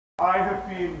I have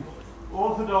been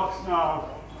Orthodox now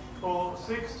for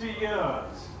 60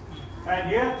 years,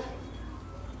 and yet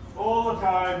all the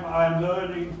time I'm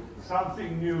learning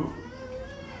something new.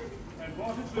 And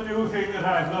what is the new thing that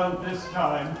I've learned this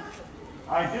time?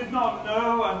 I did not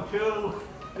know until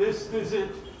this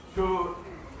visit to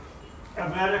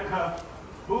America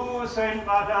who Saint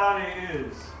Madari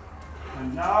is.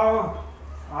 And now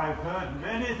I've heard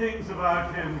many things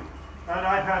about him, and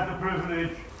I've had the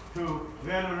privilege to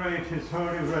venerate his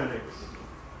holy relics.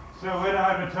 So when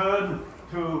I return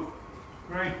to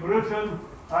Great Britain,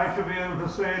 I shall be able to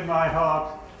say in my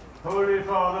heart, Holy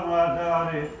Father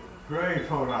Madari, pray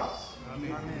for us.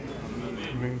 Amen.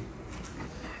 Amen.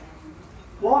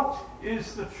 What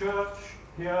is the church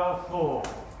here for?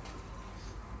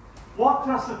 What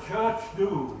does the church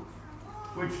do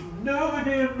which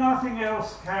nobody and nothing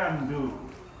else can do?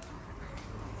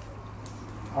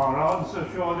 Our answer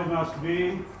surely must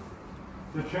be,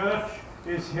 the church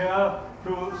is here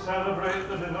to celebrate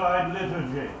the Divine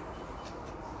Liturgy.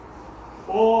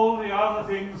 All the other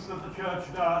things that the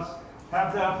church does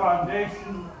have their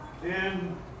foundation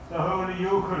in the Holy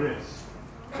Eucharist.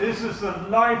 This is the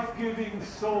life-giving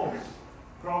source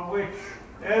from which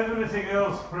everything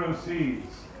else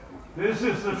proceeds. This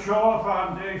is the sure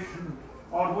foundation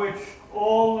on which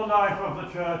all the life of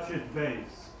the church is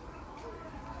based.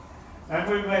 And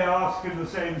we may ask in the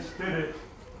same spirit,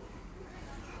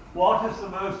 what is the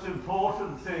most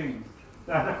important thing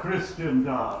that a Christian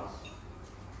does?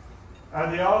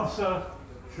 And the answer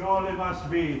surely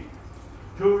must be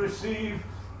to receive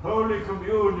Holy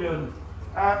Communion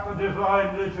at the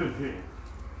Divine Liturgy.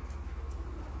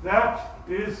 That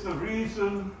is the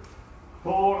reason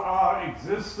for our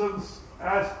existence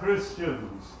as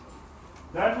Christians,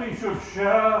 that we should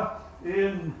share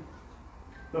in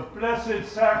the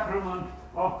blessed sacrament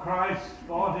of Christ's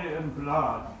body and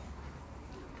blood.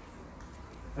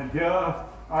 And here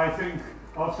I think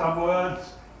of some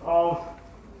words of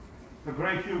the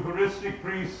great Eucharistic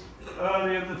priest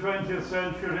early in the 20th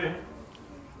century,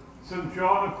 St.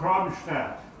 John of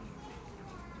Kronstadt.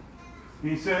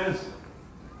 He says,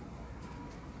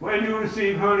 when you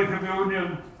receive Holy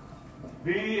Communion,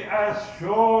 be as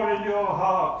sure in your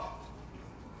heart,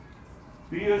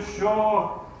 be as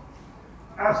sure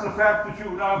as the fact that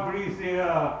you now breathe the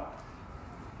air.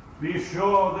 Be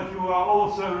sure that you are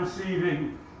also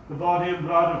receiving the body and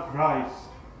blood of Christ.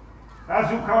 As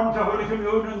you come to Holy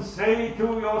Communion, say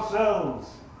to yourselves,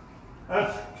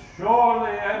 as surely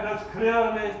and as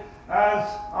clearly as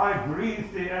I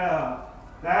breathe the air,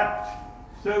 that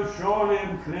so surely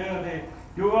and clearly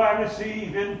do I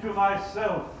receive into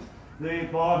myself the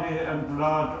body and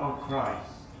blood of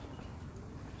Christ.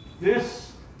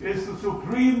 This is the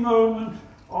supreme moment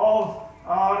of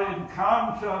our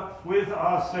encounter with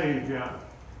our Saviour,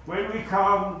 when we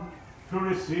come to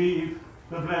receive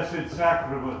the Blessed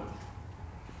Sacrament.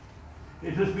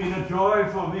 It has been a joy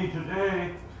for me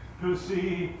today to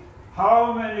see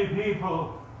how many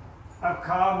people have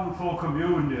come for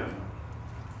communion.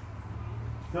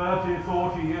 30,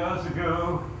 40 years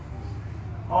ago,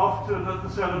 often at the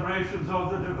celebrations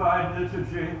of the Divine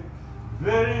Liturgy,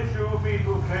 very few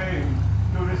people came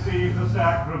to receive the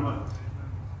sacrament,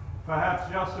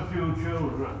 perhaps just a few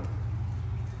children.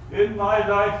 In my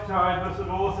lifetime as an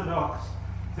Orthodox,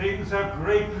 things have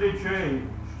greatly changed,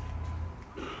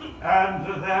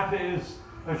 and that is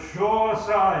a sure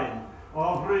sign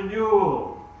of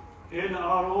renewal in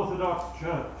our Orthodox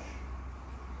Church,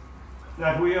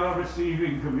 that we are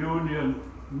receiving communion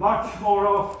much more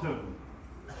often,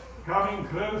 coming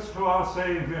close to our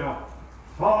Saviour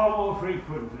far more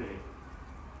frequently.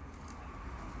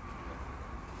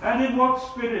 And in what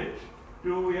spirit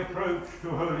do we approach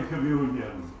to Holy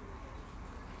Communion?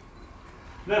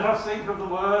 Let us think of the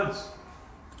words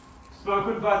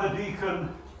spoken by the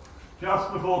deacon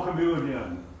just before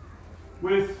communion.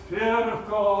 With fear of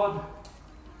God,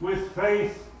 with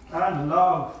faith and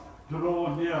love,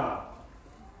 draw near.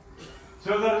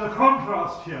 So there is a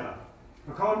contrast here,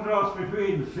 a contrast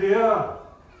between fear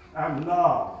and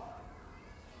love.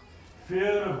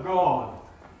 Fear of God.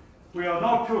 We are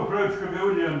not to approach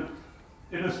communion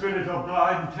in a spirit of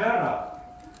blind terror.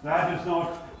 That is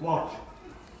not what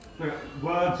the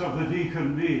words of the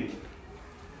deacon mean.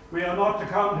 We are not to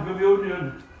come to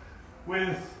communion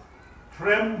with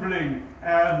trembling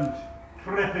and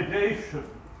trepidation,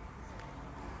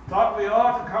 but we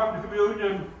are to come to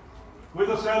communion with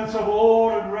a sense of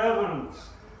awe and reverence,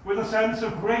 with a sense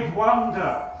of great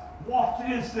wonder. What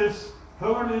is this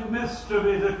holy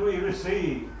mystery that we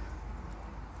receive?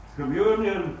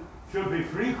 Communion should be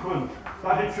frequent,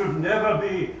 but it should never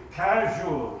be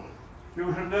casual.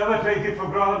 You should never take it for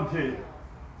granted.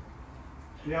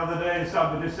 The other day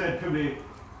somebody said to me,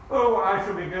 oh, I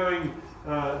shall be going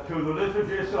to the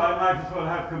liturgy, so I might as well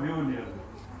have communion.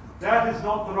 That is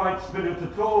not the right spirit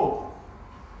at all.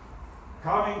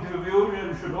 Coming to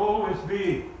communion should always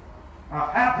be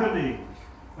a happening,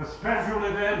 a special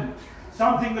event,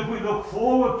 something that we look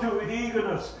forward to with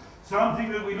eagerness,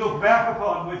 something that we look back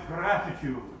upon with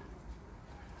gratitude.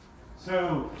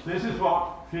 So this is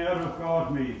what fear of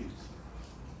God means.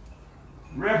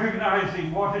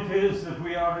 Recognizing what it is that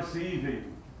we are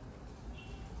receiving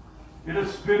in a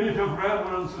spirit of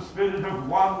reverence, a spirit of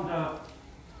wonder,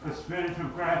 a spirit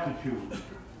of gratitude.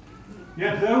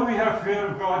 Yet though we have fear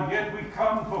of God, yet we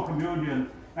come for communion.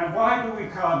 And why do we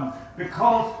come?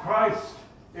 Because Christ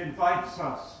invites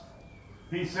us.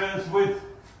 He says, with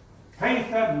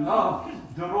faith and love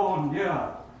draw near.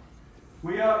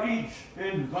 We are each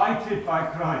invited by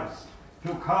Christ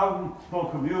to come for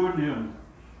communion.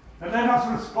 And let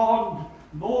us respond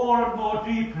more and more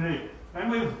deeply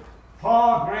and with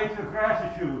far greater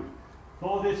gratitude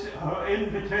for this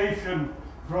invitation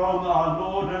from our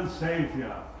Lord and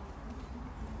Saviour.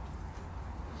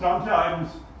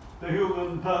 Sometimes the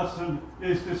human person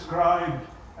is described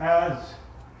as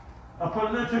a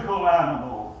political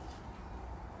animal,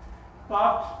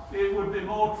 but it would be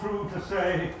more true to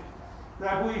say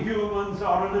that we humans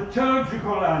are a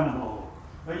liturgical animal,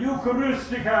 a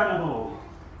Eucharistic animal.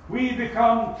 We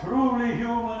become truly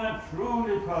human and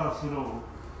truly personal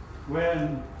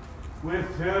when, with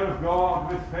fear of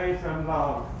God, with faith and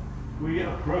love, we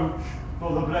approach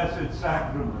for the Blessed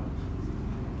Sacrament.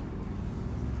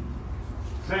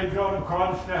 St. John of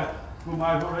Kronstadt, whom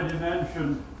I've already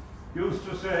mentioned, used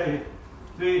to say,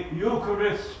 the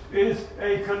Eucharist is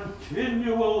a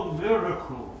continual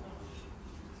miracle.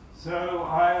 So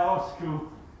I ask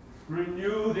you,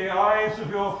 renew the eyes of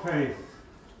your faith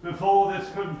before this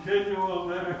continual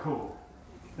miracle,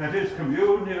 that is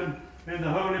communion in the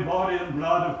holy body and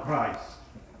blood of Christ.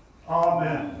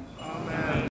 Amen.